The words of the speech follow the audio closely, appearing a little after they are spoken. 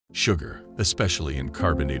Sugar, especially in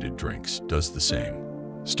carbonated drinks, does the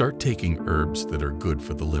same. Start taking herbs that are good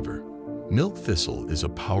for the liver. Milk thistle is a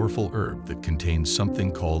powerful herb that contains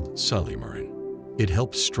something called silymarin. It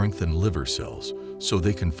helps strengthen liver cells so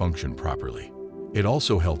they can function properly. It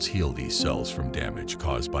also helps heal these cells from damage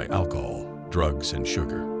caused by alcohol, drugs, and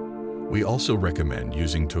sugar. We also recommend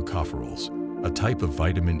using tocopherols, a type of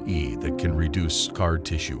vitamin E that can reduce scarred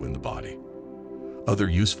tissue in the body. Other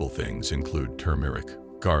useful things include turmeric,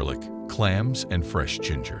 garlic, clams, and fresh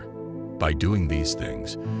ginger. By doing these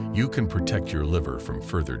things, you can protect your liver from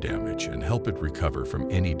further damage and help it recover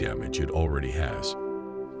from any damage it already has.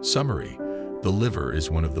 Summary: the liver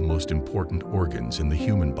is one of the most important organs in the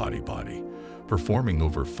human body, performing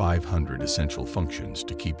over 500 essential functions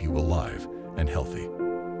to keep you alive and healthy.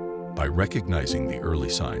 By recognizing the early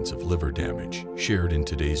signs of liver damage shared in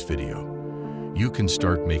today's video, you can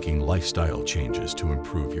start making lifestyle changes to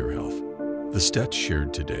improve your health. The steps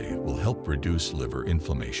shared today will help reduce liver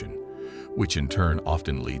inflammation, which in turn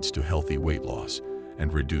often leads to healthy weight loss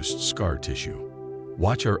and reduced scar tissue.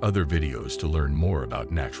 Watch our other videos to learn more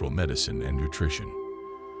about natural medicine and nutrition.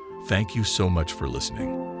 Thank you so much for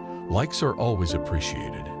listening. Likes are always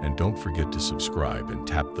appreciated, and don't forget to subscribe and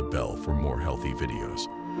tap the bell for more healthy videos.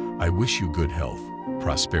 I wish you good health,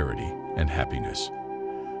 prosperity, and happiness.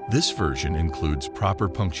 This version includes proper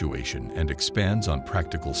punctuation and expands on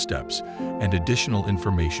practical steps and additional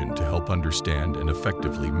information to help understand and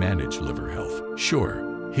effectively manage liver health.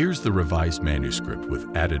 Sure, here's the revised manuscript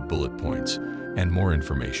with added bullet points and more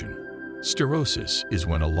information. Cirrhosis is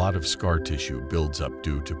when a lot of scar tissue builds up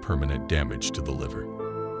due to permanent damage to the liver.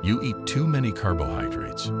 You eat too many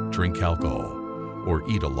carbohydrates, drink alcohol, or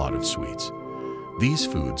eat a lot of sweets. These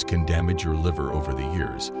foods can damage your liver over the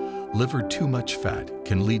years. Liver too much fat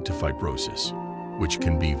can lead to fibrosis, which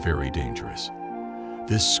can be very dangerous.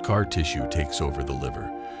 This scar tissue takes over the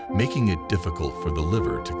liver, making it difficult for the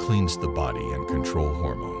liver to cleanse the body and control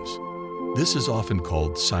hormones. This is often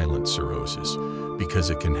called silent cirrhosis because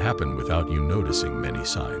it can happen without you noticing many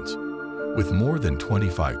signs. With more than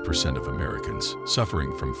 25% of Americans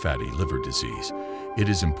suffering from fatty liver disease, it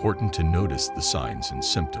is important to notice the signs and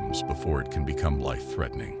symptoms before it can become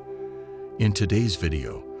life-threatening. In today's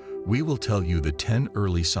video, we will tell you the 10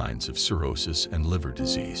 early signs of cirrhosis and liver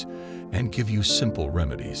disease and give you simple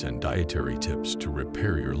remedies and dietary tips to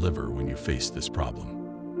repair your liver when you face this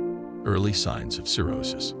problem. Early signs of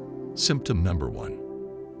cirrhosis. Symptom number 1.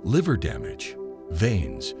 Liver damage.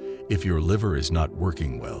 Veins. If your liver is not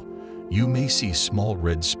working well, you may see small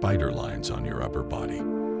red spider lines on your upper body.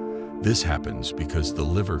 This happens because the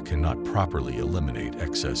liver cannot properly eliminate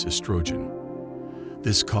excess estrogen.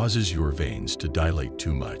 This causes your veins to dilate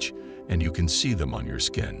too much, and you can see them on your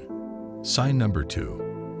skin. Sign number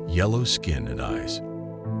 2. Yellow skin and eyes.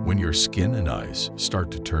 When your skin and eyes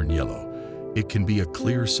start to turn yellow, it can be a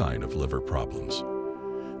clear sign of liver problems.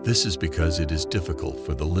 This is because it is difficult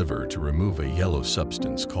for the liver to remove a yellow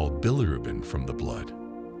substance called bilirubin from the blood.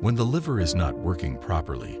 When the liver is not working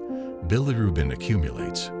properly, bilirubin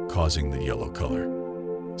accumulates, causing the yellow color.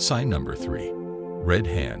 Sign number 3. Red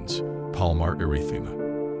hands, palmar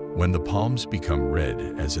erythema. When the palms become red,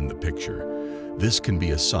 as in the picture, this can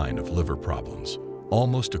be a sign of liver problems.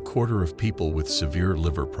 Almost a quarter of people with severe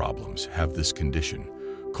liver problems have this condition,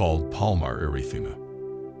 called palmar erythema.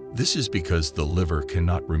 This is because the liver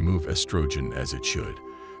cannot remove estrogen as it should,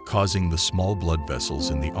 causing the small blood vessels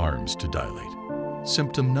in the arms to dilate.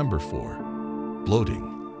 Symptom number 4.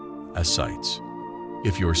 Bloating. Ascites.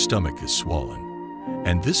 If your stomach is swollen,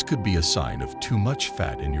 and this could be a sign of too much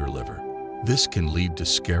fat in your liver, this can lead to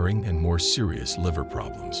scarring and more serious liver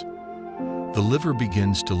problems. The liver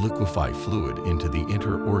begins to liquefy fluid into the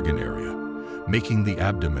inter-organ area, making the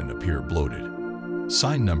abdomen appear bloated.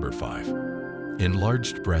 Sign number 5.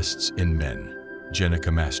 Enlarged breasts in men.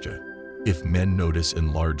 Gynecomastia. If men notice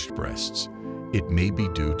enlarged breasts, it may be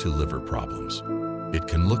due to liver problems. It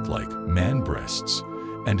can look like man breasts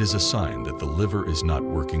and is a sign that the liver is not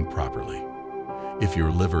working properly. If your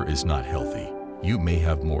liver is not healthy, you may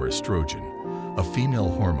have more estrogen, a female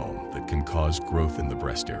hormone that can cause growth in the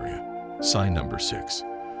breast area. Sign number 6.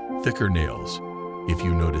 Thicker nails. If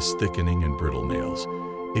you notice thickening and brittle nails,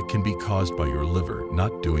 it can be caused by your liver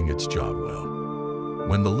not doing its job well.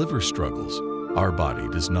 When the liver struggles, our body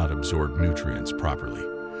does not absorb nutrients properly,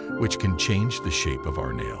 which can change the shape of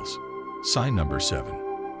our nails. Sign number 7.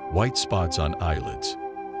 White spots on eyelids.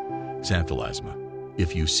 Xanthelasma.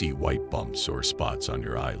 If you see white bumps or spots on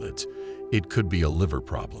your eyelids, it could be a liver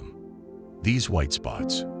problem. These white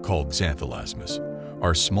spots, called xanthelasmas,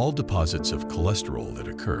 are small deposits of cholesterol that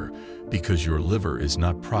occur because your liver is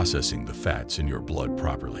not processing the fats in your blood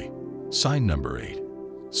properly. Sign number 8.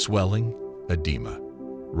 Swelling, edema.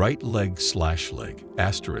 Right leg/leg, ****.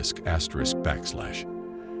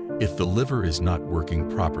 If the liver is not working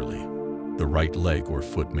properly, the right leg or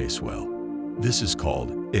foot may swell. This is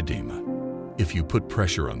called edema. If you put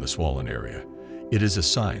pressure on the swollen area, it is a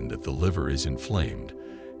sign that the liver is inflamed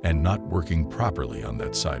and not working properly on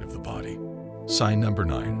that side of the body. Sign number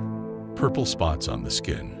 9. Purple spots on the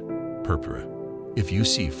skin, purpura. If you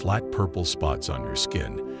see flat purple spots on your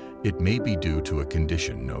skin, it may be due to a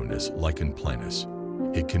condition known as lichen planus.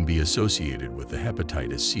 It can be associated with the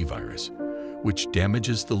hepatitis C virus, which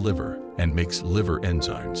damages the liver and makes liver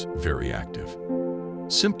enzymes very active.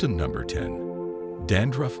 Symptom number 10.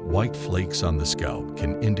 Dandruff. White flakes on the scalp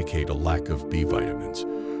can indicate a lack of B vitamins,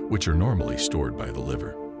 which are normally stored by the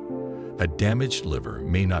liver. A damaged liver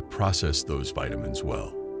may not process those vitamins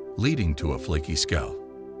well, leading to a flaky scalp.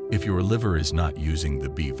 If your liver is not using the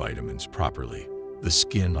B vitamins properly, the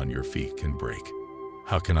skin on your feet can break.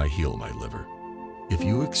 How can I heal my liver? If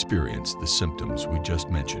you experience the symptoms we just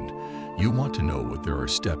mentioned, you want to know what there are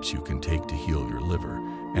steps you can take to heal your liver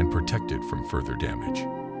and protect it from further damage.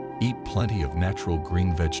 Eat plenty of natural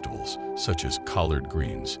green vegetables such as collard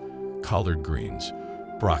greens,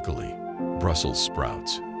 broccoli, Brussels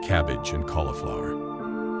sprouts, cabbage, and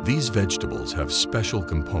cauliflower. These vegetables have special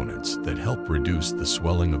components that help reduce the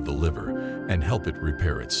swelling of the liver and help it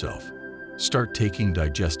repair itself. Start taking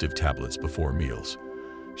digestive tablets before meals.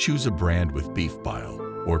 Choose a brand with beef bile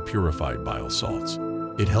or purified bile salts.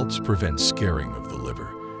 It helps prevent scarring of the liver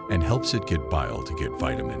and helps it get bile to get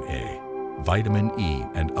vitamin A, vitamin E,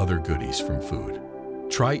 and other goodies from food.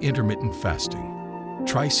 Try intermittent fasting.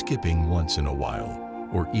 Try skipping once in a while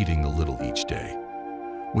or eating a little each day.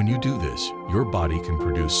 When you do this, your body can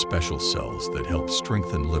produce special cells that help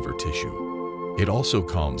strengthen liver tissue. It also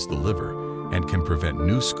calms the liver and can prevent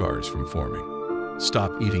new scars from forming.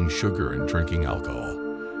 Stop eating sugar and drinking alcohol.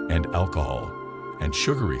 Alcohol and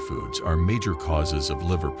sugary foods are major causes of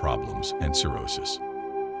liver problems and cirrhosis.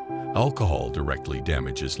 Alcohol directly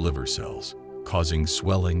damages liver cells, causing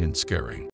swelling and scarring.